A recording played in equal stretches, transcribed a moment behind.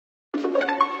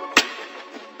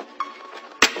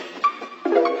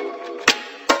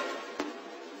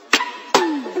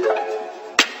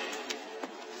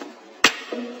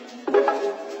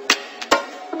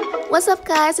What's up,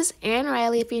 guys? It's Erin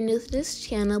Riley. If you're new to this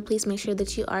channel, please make sure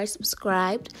that you are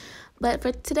subscribed. But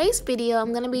for today's video,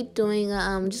 I'm going to be doing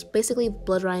just basically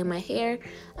blow drying my hair.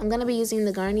 I'm going to be using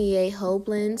the Garnier Whole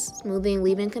Blends Smoothing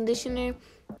Leave-In Conditioner,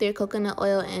 their coconut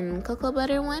oil and cocoa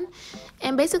butter one.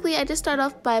 And basically, I just start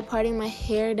off by parting my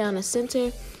hair down the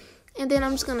center. And then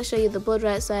I'm just going to show you the blow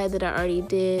dry side that I already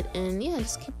did. And yeah,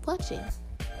 just keep watching.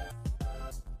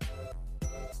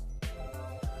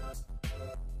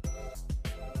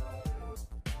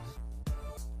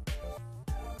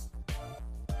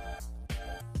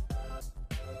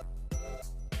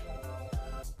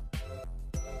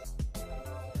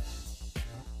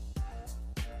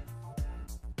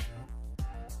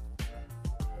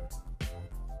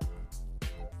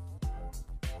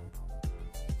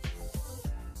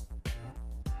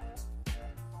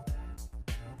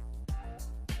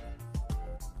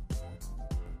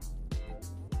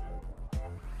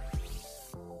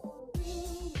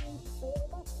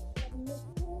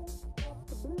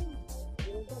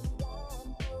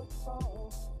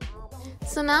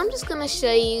 So now I'm just going to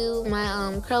show you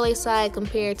my curly side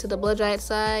compared to the blow dried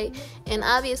side. And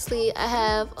obviously I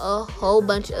have a whole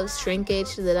bunch of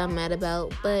shrinkage that I'm mad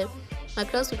about, but my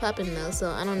curls be popping though, so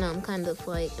I don't know, I'm kind of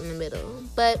like in the middle.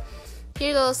 But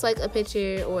here goes like a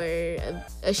picture or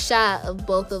a shot of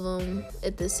both of them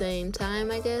at the same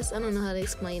time, I guess. I don't know how to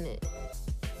explain it.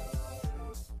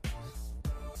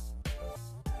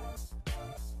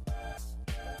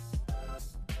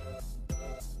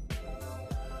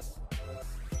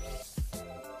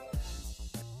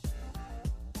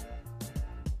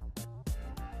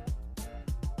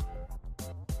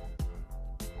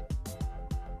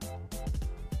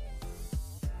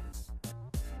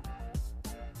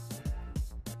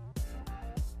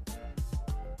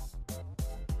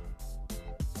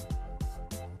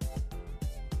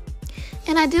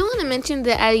 And I do want to mention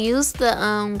that I use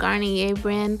the Garnier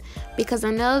brand because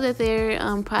I know that their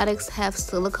products have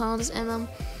silicones in them.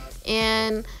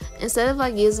 And instead of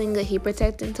like using a heat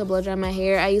protectant to blow dry my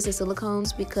hair, I use the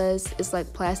silicones because it's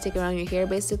like plastic around your hair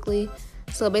basically.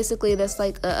 So basically that's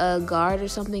like a guard or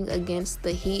something against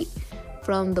the heat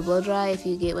from the blow dry, if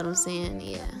you get what I'm saying.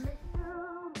 Yeah.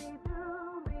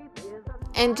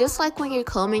 And just like when you're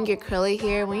combing your curly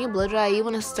hair, when you blow dry, you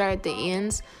want to start at the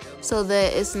ends so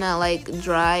that it's not like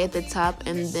dry at the top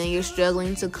and then you're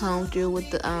struggling to comb through with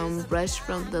the brush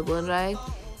from the blow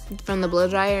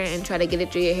dryer and try to get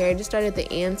it through your hair. Just start at the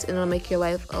ends and it'll make your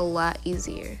life a lot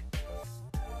easier.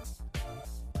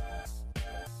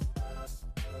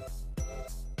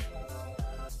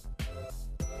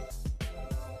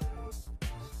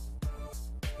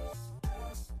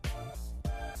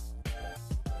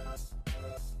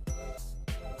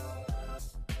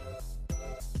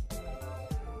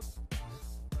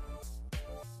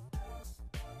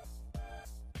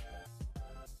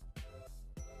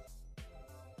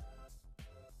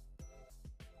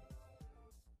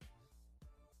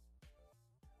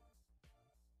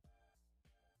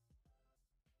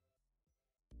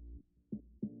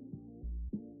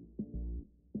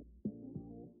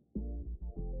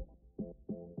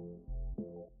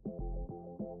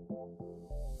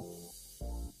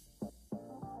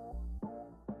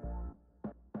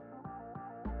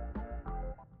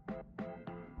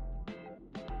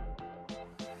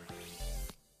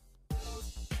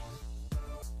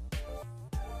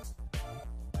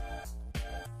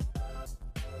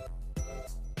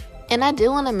 And I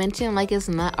do want to mention, like it's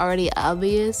not already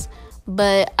obvious,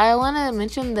 but I want to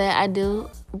mention that I do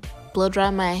blow dry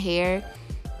my hair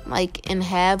like in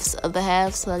halves of the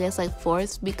halves, so I guess like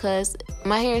fourths, because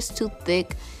my hair is too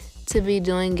thick to be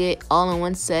doing it all in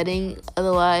one setting.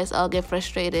 Otherwise I'll get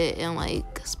frustrated and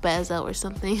like spaz out or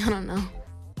something. I don't know.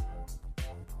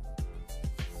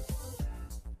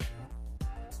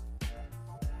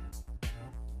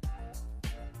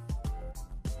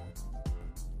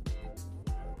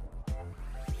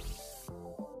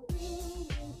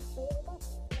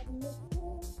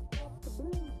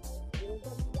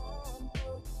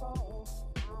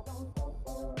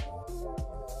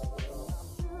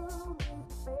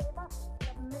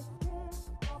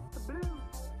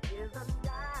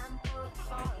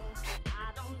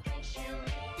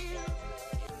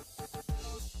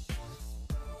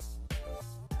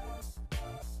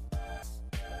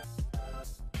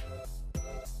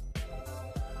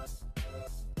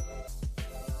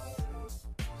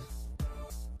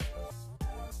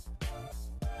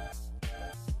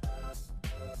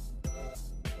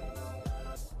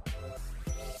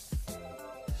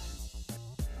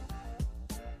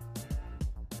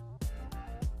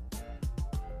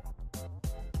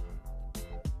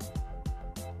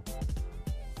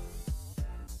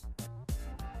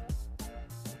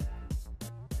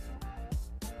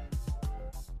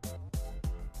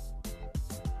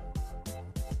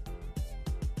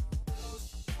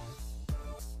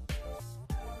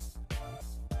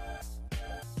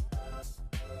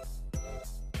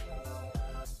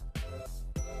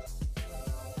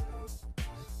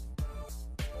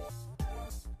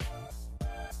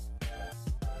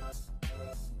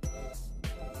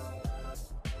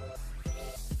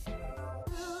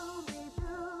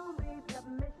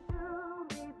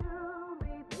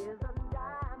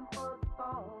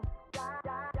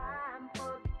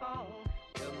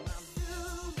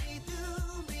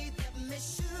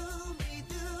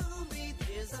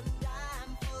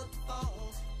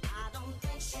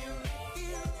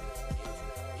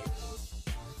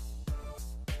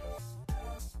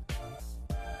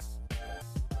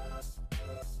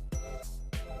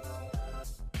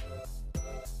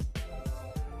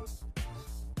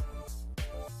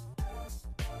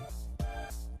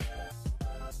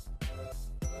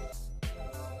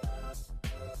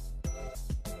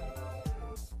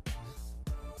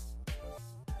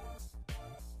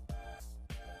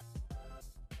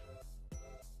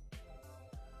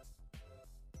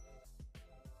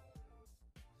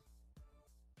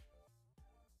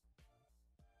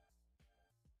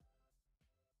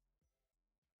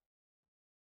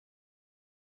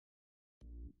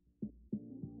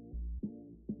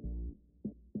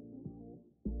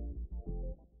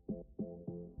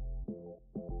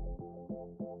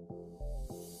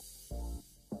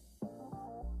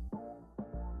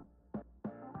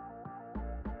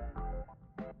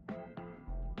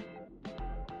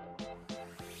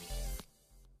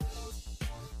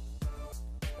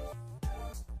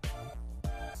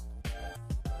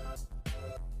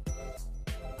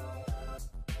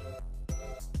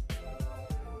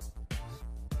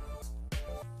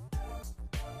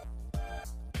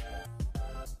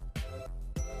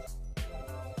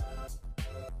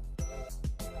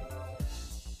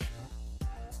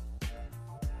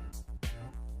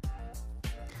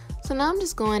 So now I'm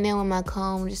just going in with my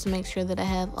comb just to make sure that I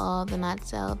have all the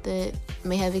knots out that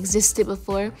may have existed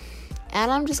before.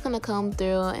 And I'm just going to comb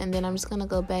through, and then I'm just going to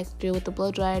go back through with the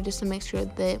blow dryer just to make sure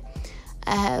that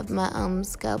I have my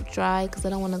scalp dry, because I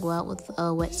don't want to go out with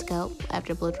a wet scalp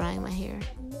after blow drying my hair.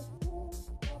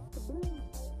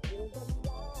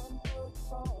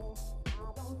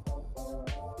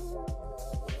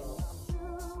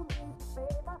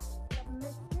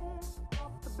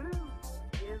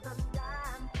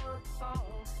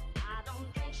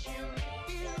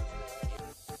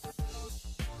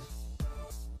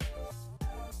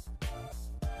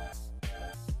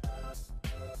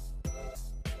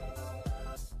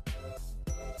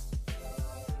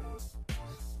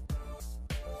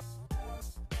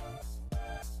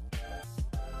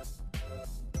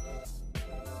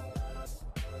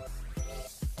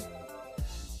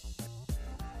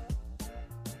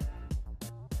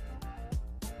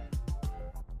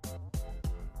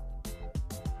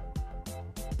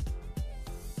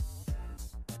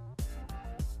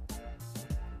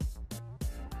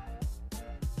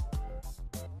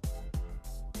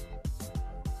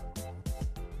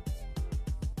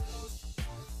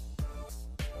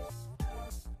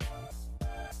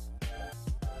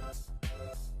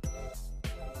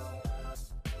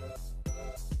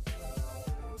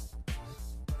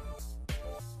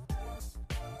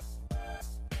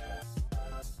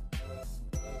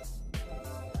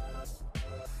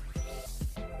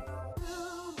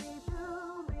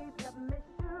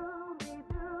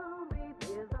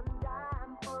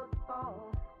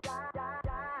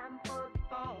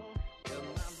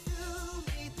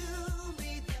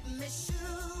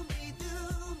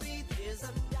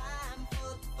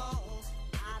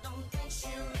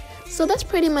 So that's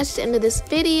pretty much the end of this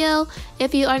video.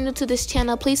 If you are new to this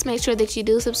channel, please make sure that you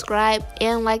do subscribe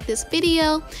and like this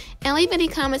video, and leave any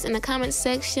comments in the comment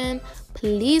section,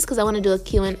 please, because I want to do a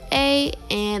Q&A.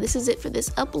 And this is it for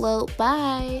this upload.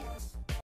 Bye.